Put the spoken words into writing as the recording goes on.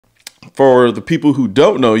For the people who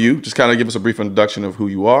don't know you, just kind of give us a brief introduction of who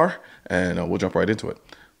you are, and we'll jump right into it.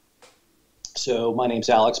 So my name's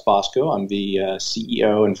Alex Bosco. I'm the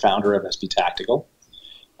CEO and founder of SB Tactical.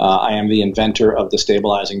 I am the inventor of the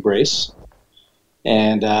stabilizing brace,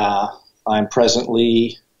 and I'm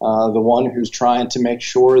presently the one who's trying to make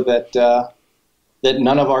sure that that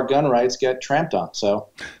none of our gun rights get tramped on. So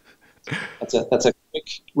that's a quick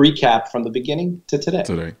recap from the beginning to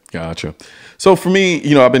today. Gotcha. So for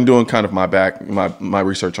me, I've been doing kind of my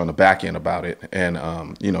research on the back end about it, and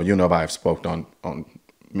I've spoken on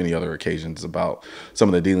many other occasions about some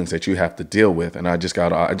of the dealings that you have to deal with, and I just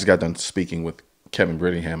got done speaking with Kevin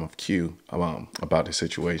Brittingham of Q about the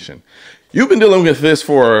situation. You've been dealing with this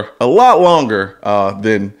for a lot longer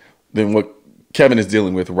than what Kevin is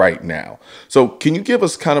dealing with right now. So can you give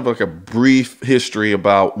us kind of like a brief history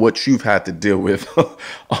about what you've had to deal with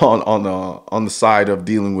on the side of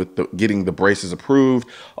dealing with getting the braces approved,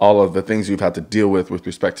 all of the things you've had to deal with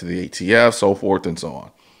respect to the ATF, so forth and so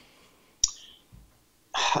on?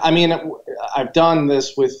 I mean, I've done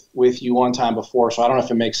this with you one time before, so I don't know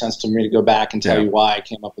if it makes sense to me to go back and tell you why I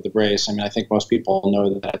came up with the brace. I mean, I think most people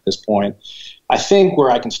know that at this point. I think where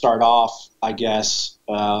I can start off, I guess,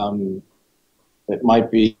 it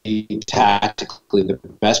might be tactically the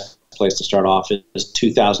best place to start off is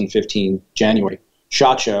 2015 January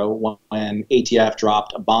SHOT Show, when ATF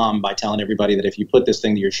dropped a bomb by telling everybody that if you put this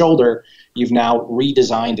thing to your shoulder, you've now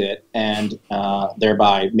redesigned it and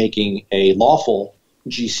thereby making a lawful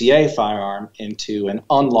GCA firearm into an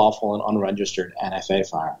unlawful and unregistered NFA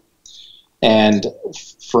firearm. And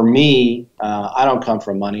for me, I don't come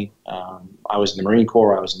from money. I was in the Marine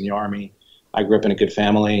Corps. I was in the Army. I grew up in a good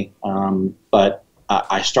family. But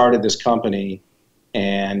I started this company,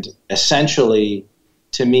 and essentially,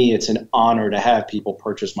 to me, it's an honor to have people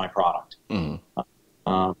purchase my product.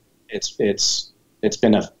 Mm-hmm. It's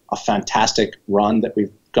been a fantastic run that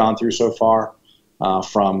we've gone through so far.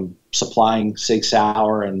 From supplying Sig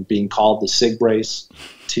Sauer and being called the Sig Brace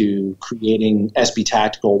to creating SB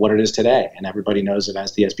Tactical, what it is today. And everybody knows it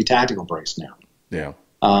as the SB Tactical Brace now.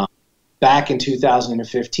 Yeah. Back in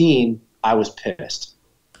 2015, I was pissed.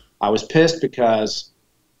 I was pissed because,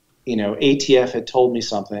 ATF had told me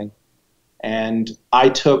something, and I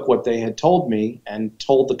took what they had told me and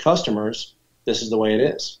told the customers, this is the way it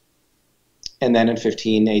is. And then in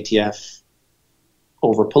 15, ATF,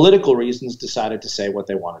 over political reasons, decided to say what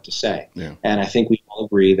they wanted to say. Yeah. And I think we all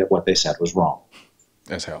agree that what they said was wrong.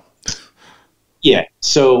 As hell. Yeah.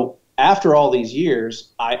 So after all these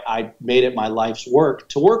years, I made it my life's work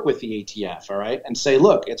to work with the ATF, all right, and say,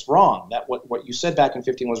 look, it's wrong. That what you said back in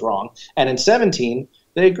 15 was wrong. And in 17,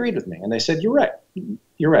 they agreed with me, and they said, you're right.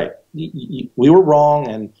 You're right. We were wrong,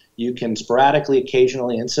 and you can sporadically,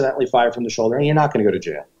 occasionally, incidentally fire from the shoulder, and you're not going to go to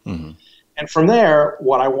jail. Mm-hmm. And from there,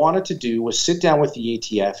 what I wanted to do was sit down with the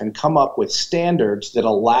ATF and come up with standards that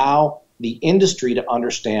allow the industry to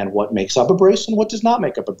understand what makes up a brace and what does not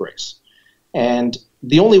make up a brace. And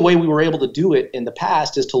the only way we were able to do it in the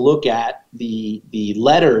past is to look at the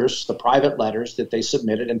letters, the private letters that they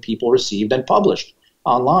submitted and people received and published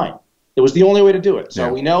online. It was the only way to do it.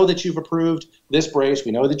 So we know that you've approved this brace.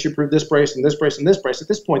 We know that you approved this brace and this brace and this brace. At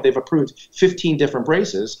this point, they've approved 15 different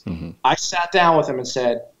braces. Mm-hmm. I sat down with them and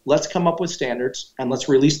said, let's come up with standards and let's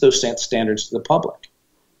release those standards to the public.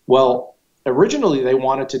 Well, originally they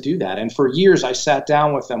wanted to do that. And for years, I sat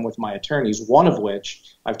down with them with my attorneys, one of which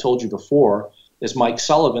I've told you before is Mike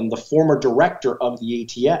Sullivan, the former director of the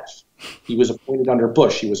ATF. He was appointed under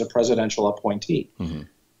Bush. He was a presidential appointee. Mm-hmm.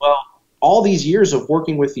 Well, all these years of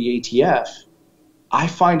working with the ATF, I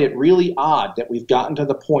find it really odd that we've gotten to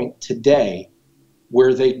the point today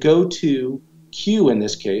where they go to Q, in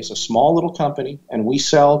this case, a small little company, and we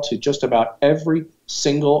sell to just about every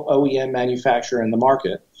single OEM manufacturer in the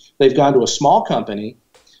market. They've gone to a small company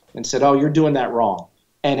and said, oh, you're doing that wrong.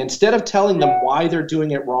 And instead of telling them why they're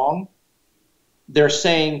doing it wrong, they're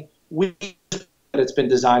saying, it's been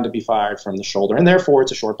designed to be fired from the shoulder, and therefore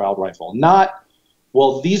it's a short-barreled rifle. Not,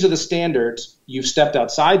 well, these are the standards. You've stepped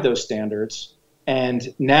outside those standards,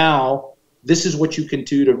 and now this is what you can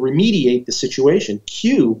do to remediate the situation.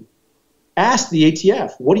 Q asked the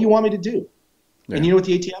ATF, what do you want me to do? Yeah. And you know what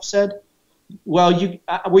the ATF said? Well,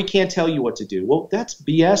 we can't tell you what to do. Well, that's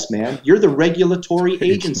BS, man. You're the regulatory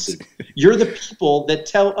agency. You're the people that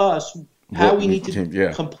tell us how we need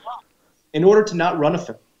to comply in order to not run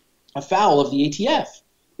afoul of the ATF.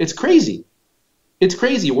 It's crazy. It's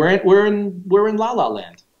crazy. We're in La La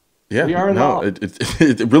Land. Yeah, we are in La La Land.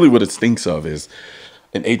 It really what it stinks of is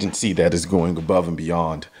an agency that is going above and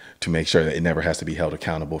beyond to make sure that it never has to be held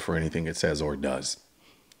accountable for anything it says or does.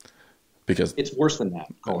 Because it's worse than that,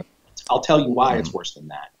 Colin. I'll tell you why it's worse than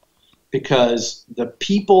that. because the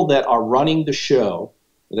people that are running the show,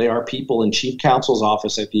 they are people in chief counsel's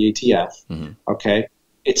office at the ATF. Okay.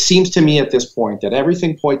 It seems to me at this point that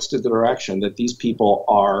everything points to the direction that these people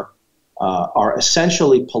are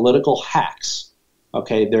essentially political hacks.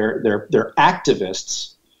 Okay. They're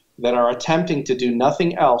activists that are attempting to do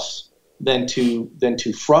nothing else than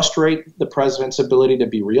to frustrate the president's ability to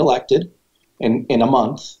be reelected in a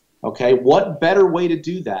month. Okay. What better way to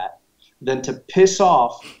do that than to piss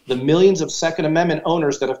off the millions of Second Amendment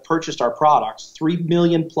owners that have purchased our products, 3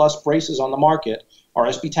 million plus braces on the market,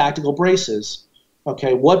 RSB tactical braces.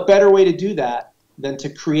 Okay, what better way to do that than to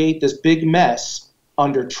create this big mess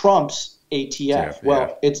under Trump's ATF?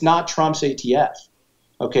 Well, it's not Trump's ATF.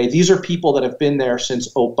 Okay, these are people that have been there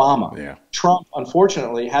since Obama. Yeah. Trump,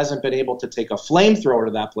 unfortunately, hasn't been able to take a flamethrower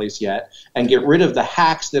to that place yet and get rid of the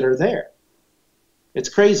hacks that are there. It's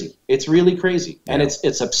crazy. It's really crazy. Yeah. And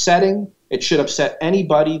it's upsetting. It should upset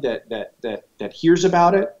anybody that hears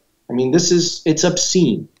about it. I mean, it's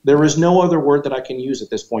obscene. There is no other word that I can use at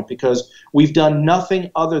this point, because we've done nothing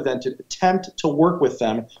other than to attempt to work with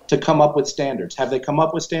them to come up with standards. Have they come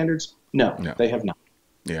up with standards? No. They have not.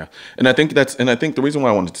 Yeah. And I think the reason why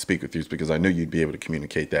I wanted to speak with you is because I knew you'd be able to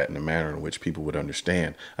communicate that in a manner in which people would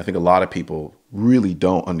understand. I think a lot of people really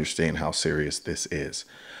don't understand how serious this is,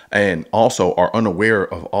 and also are unaware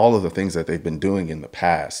of all of the things that they've been doing in the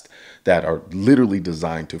past that are literally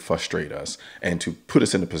designed to frustrate us and to put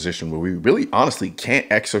us in a position where we really honestly can't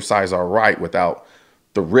exercise our right without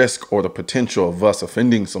the risk or the potential of us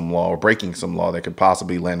offending some law or breaking some law that could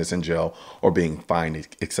possibly land us in jail or being fined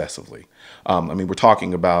excessively. I mean, we're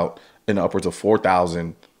talking about in upwards of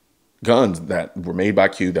 4,000 guns that were made by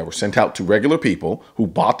Q that were sent out to regular people who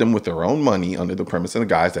bought them with their own money under the premise and the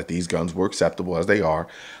guise that these guns were acceptable as they are,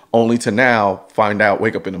 only to now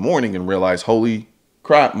wake up in the morning and realize, holy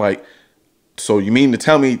crap, Mike, so you mean to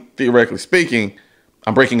tell me, theoretically speaking,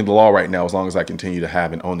 I'm breaking the law right now as long as I continue to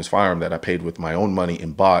have and own this firearm that I paid with my own money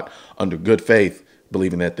and bought under good faith,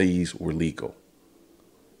 believing that these were legal.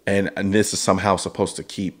 And this is somehow supposed to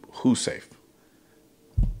keep who safe?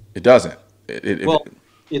 It doesn't.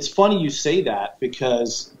 It's funny you say that,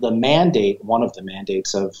 because one of the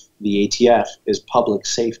mandates of the ATF is public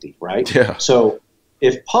safety, right? Yeah. So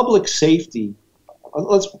if public safety,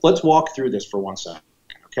 let's walk through this for 1 second,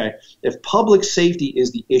 okay? If public safety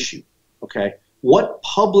is the issue, okay, what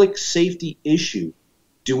public safety issue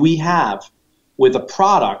do we have with a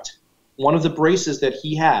product, one of the braces that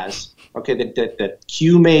he has, okay, that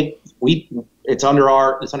Q made? It's under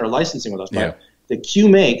licensing with us, right? Yeah. That Q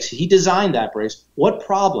makes, he designed that brace. What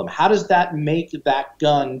problem? How does that make that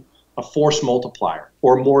gun a force multiplier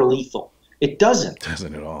or more lethal? It doesn't. It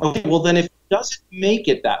doesn't at all. Okay, well then if it doesn't make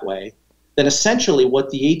it that way, then essentially what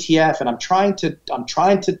the ATF, and I'm trying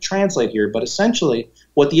to translate here, but essentially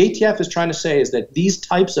what the ATF is trying to say is that these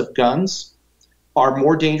types of guns are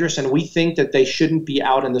more dangerous and we think that they shouldn't be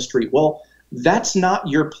out in the street. Well, that's not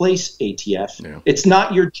your place, ATF. Yeah. It's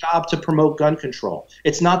not your job to promote gun control.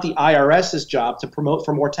 It's not the IRS's job to promote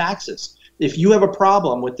for more taxes. If you have a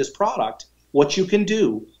problem with this product, what you can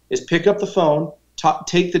do is pick up the phone,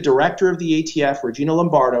 take the director of the ATF, Regina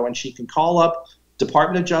Lombardo, and she can call up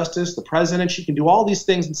Department of Justice, the president. She can do all these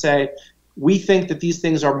things and say, we think that these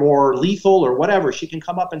things are more lethal or whatever. She can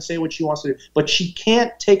come up and say what she wants to do, but she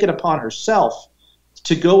can't take it upon herself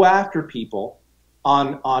to go after people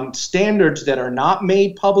on standards that are not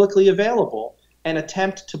made publicly available and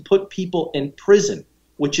attempt to put people in prison,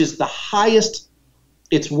 which is the highest.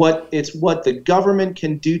 It's what the government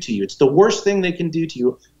can do to you. It's the worst thing they can do to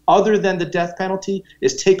you, other than the death penalty,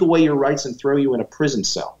 is take away your rights and throw you in a prison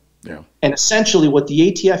cell. Yeah. And essentially what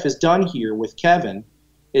the ATF has done here with Kevin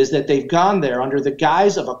is that they've gone there under the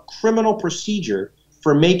guise of a criminal procedure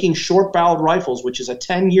for making short-barreled rifles, which is a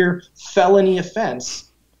 10-year felony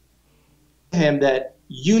offense, him that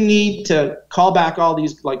you need to call back all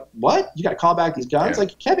these, like, what? You got to call back these guns? Yeah.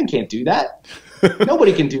 Like, Kevin can't do that.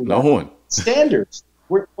 Nobody can do that. No one. Standards.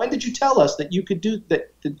 When did you tell us that you could do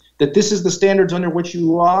that, that this is the standards under which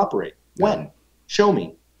you operate? When? Yeah. Show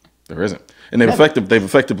me. There isn't. And they've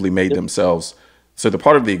effectively made themselves, so they're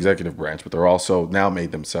part of the executive branch, but they're also now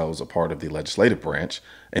made themselves a part of the legislative branch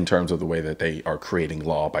in terms of the way that they are creating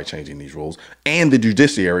law by changing these rules, and the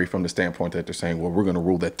judiciary from the standpoint that they're saying, well, we're going to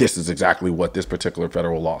rule that this is exactly what this particular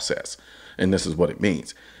federal law says, and this is what it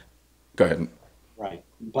means. Go ahead. Right.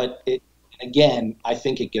 But again, I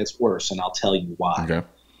think it gets worse, and I'll tell you why. Okay.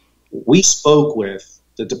 We spoke with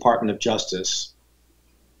the Department of Justice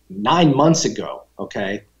 9 months ago,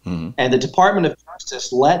 okay? Mm-hmm. And the Department of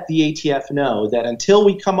Justice let the ATF know that until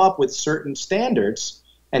we come up with certain standards,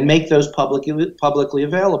 and make those publicly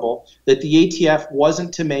available, that the ATF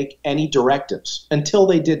wasn't to make any directives until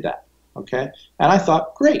they did that. Okay. And I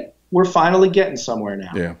thought, great, we're finally getting somewhere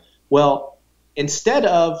now. Yeah. Well, instead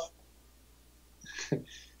of,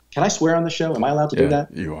 can I swear on the show? Am I allowed to do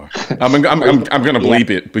that? You are. I'm going to bleep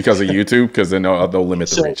it because of YouTube, because then they'll limit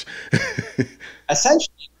the reach.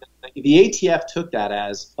 Essentially, the ATF took that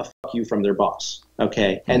as a fuck you from their boss.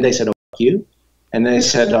 Okay. And they said, oh, fuck you. And they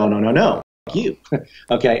said, no, fuck you.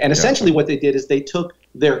 Okay. And essentially what they did is they took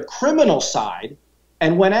their criminal side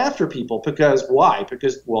and went after people. Because why?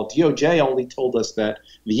 Because, well, DOJ only told us that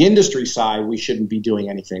the industry side, we shouldn't be doing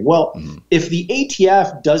anything. Well, if the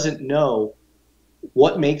ATF doesn't know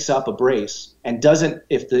what makes up a brace, and doesn't,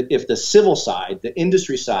 if the civil side, the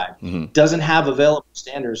industry side, doesn't have available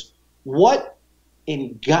standards, what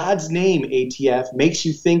in God's name, ATF, makes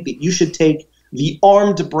you think that you should take the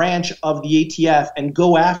armed branch of the ATF and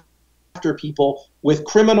go after people with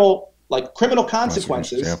criminal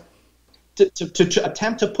consequences to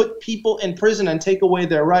attempt to put people in prison and take away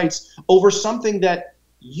their rights over something that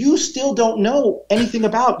you still don't know anything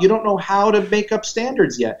about? You don't know how to make up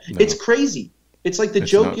standards yet. No. It's crazy. It's like the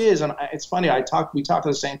joke is, and it's funny, we talk to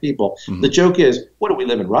the same people. The joke is, what do we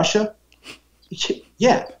live in, Russia?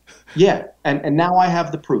 Yeah. And now I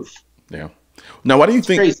have the proof. Yeah. Now, why do you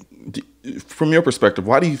think, from your perspective,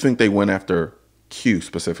 why do you think they went after Q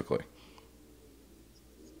specifically?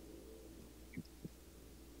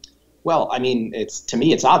 Well, I mean, to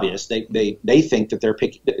me, it's obvious. They think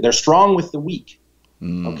that they're strong with the weak.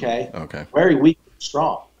 Okay. Very weak,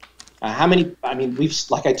 strong. How many? I mean,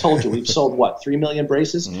 like I told you, we've sold what, 3 million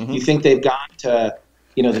braces. You think they've gone to,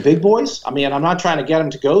 the big boys? I mean, I'm not trying to get them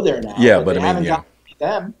to go there now. Yeah, but they haven't gone to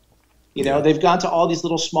them. They've gone to all these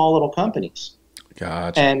small little companies.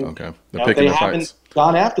 Gotcha. And okay, they haven't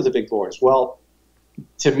gone after the big boys. Well,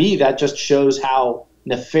 to me, that just shows how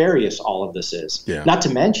nefarious all of this is. Yeah. Not to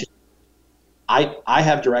mention, I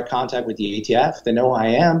have direct contact with the ATF. They know who I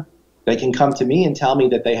am. They can come to me and tell me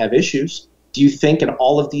that they have issues. Do you think in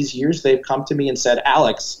all of these years they've come to me and said,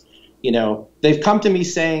 Alex, they've come to me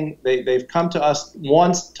saying they've come to us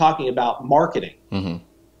once talking about marketing.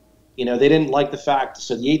 They didn't like the fact.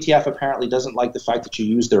 So the ATF apparently doesn't like the fact that you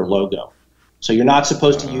use their logo. So you're not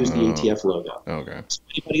supposed to use the ATF logo. Okay. So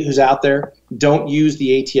anybody who's out there, don't use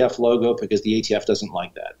the ATF logo because the ATF doesn't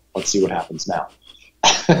like that. Let's see what happens now.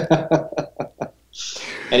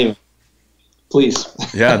 Anyway. Please.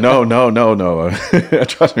 Yeah, no.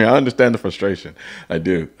 Trust me, I understand the frustration. I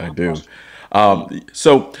do.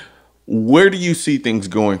 So where do you see things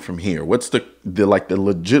going from here? What's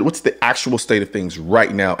what's the actual state of things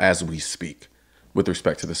right now as we speak with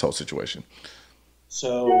respect to this whole situation?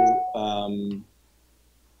 So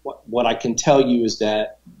what I can tell you is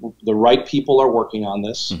that the right people are working on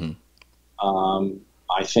this.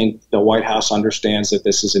 I think the White House understands that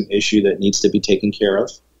this is an issue that needs to be taken care of.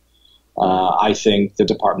 I think the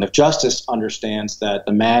Department of Justice understands that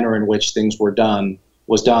the manner in which things was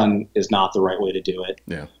done is not the right way to do it.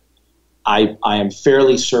 Yeah. I am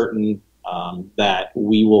fairly certain that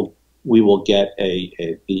we will get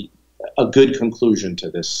a good conclusion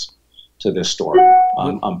to this story.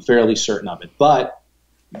 I'm fairly certain of it, but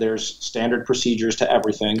there's standard procedures to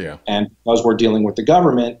everything. Yeah. And because we're dealing with the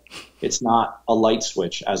government, it's not a light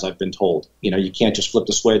switch, as I've been told. You can't just flip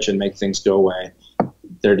the switch and make things go away.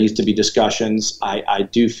 There needs to be discussions. I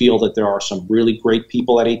do feel that there are some really great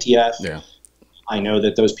people at ATF. Yeah. I know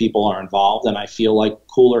that those people are involved, and I feel like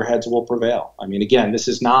cooler heads will prevail. I mean, again,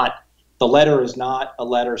 the letter is not a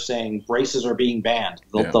letter saying braces are being banned.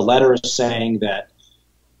 The letter is saying that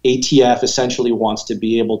ATF essentially wants to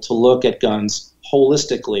be able to look at guns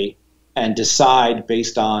holistically and decide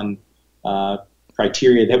based on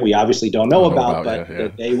criteria that we obviously don't know about, but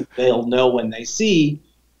that they'll know when they see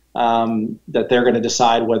that they're going to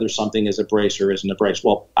decide whether something is a brace or isn't a brace.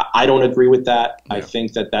 Well, I don't agree with that. Yeah. I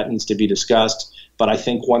think that needs to be discussed. But I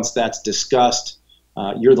think once that's discussed,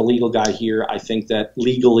 you're the legal guy here. I think that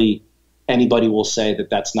legally anybody will say that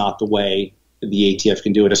that's not the way the ATF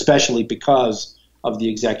can do it, especially because of the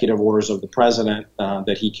executive orders of the president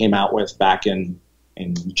that he came out with back in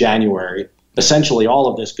January. Essentially, all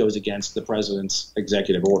of this goes against the president's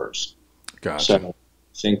executive orders. Gotcha. So I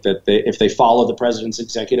think that if they follow the president's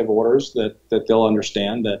executive orders, that they'll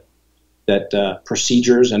understand that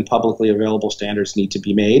procedures and publicly available standards need to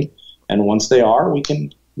be made. And once they are, we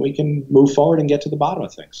can move forward and get to the bottom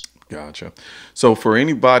of things. Gotcha. So for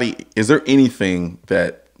anybody, is there anything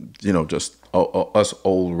that, just us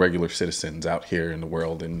old regular citizens out here in the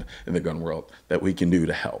world, in the gun world, that we can do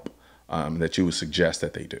to help, that you would suggest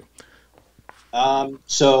that they do?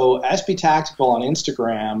 So SP Tactical on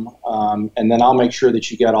Instagram, and then I'll make sure that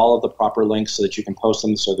you get all of the proper links so that you can post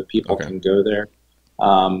them so that people can go there.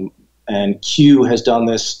 And Q has done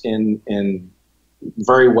this in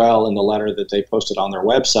very well in the letter that they posted on their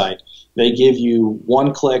website. They give you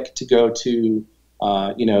one click to go to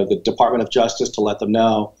the Department of Justice to let them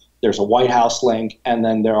know. There's a White House link, and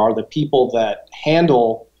then there are the people that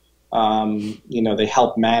handle, they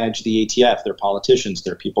help manage the ATF. They're politicians.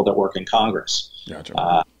 They're people that work in Congress.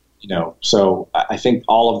 Gotcha. So I think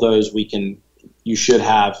all of those you should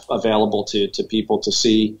have available to people to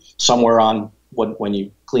see somewhere on when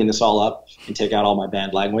you clean this all up and take out all my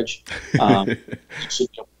banned language. You should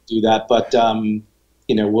be able to do that, but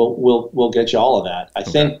we'll get you all of that. I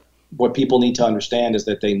think what people need to understand is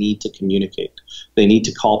that they need to communicate. They need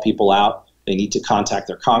to call people out. They need to contact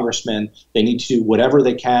their congressman. They need to do whatever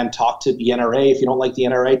they can. Talk to the NRA. If you don't like the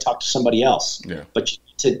NRA, talk to somebody else. Yeah. But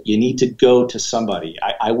you need to go to somebody.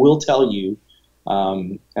 I will tell you,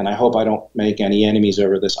 and I hope I don't make any enemies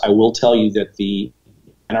over this, I will tell you that the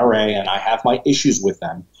NRA, and I have my issues with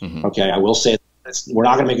them, okay, I will say we're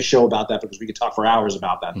not going to make a show about that because we could talk for hours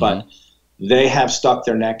about that, but they have stuck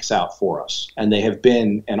their necks out for us, and they have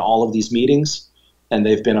been in all of these meetings, and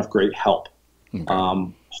they've been of great help.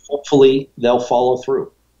 Hopefully they'll follow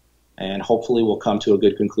through, and hopefully we'll come to a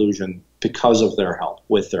good conclusion because of their help,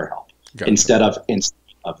 with their help, instead of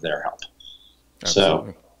their help.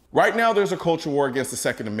 Absolutely. So right now there's a culture war against the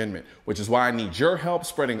Second Amendment, which is why I need your help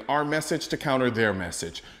spreading our message to counter their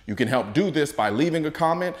message. You can help do this by leaving a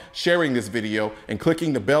comment, sharing this video, and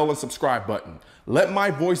clicking the bell and subscribe button. Let my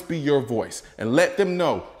voice be your voice, and let them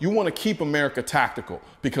know you want to keep America tactical,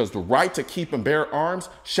 because the right to keep and bear arms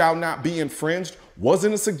shall not be infringed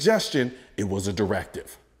wasn't a suggestion, it was a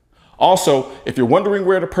directive. Also, if you're wondering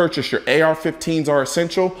where to purchase your AR-15s are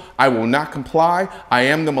essential, I will not comply. I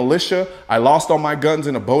am the militia. I lost all my guns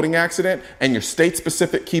in a boating accident, and your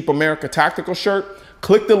state-specific Keep America Tactical shirt,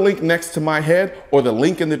 click the link next to my head or the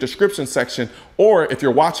link in the description section, or if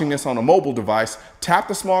you're watching this on a mobile device, tap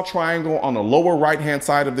the small triangle on the lower right-hand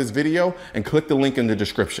side of this video and click the link in the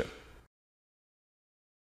description.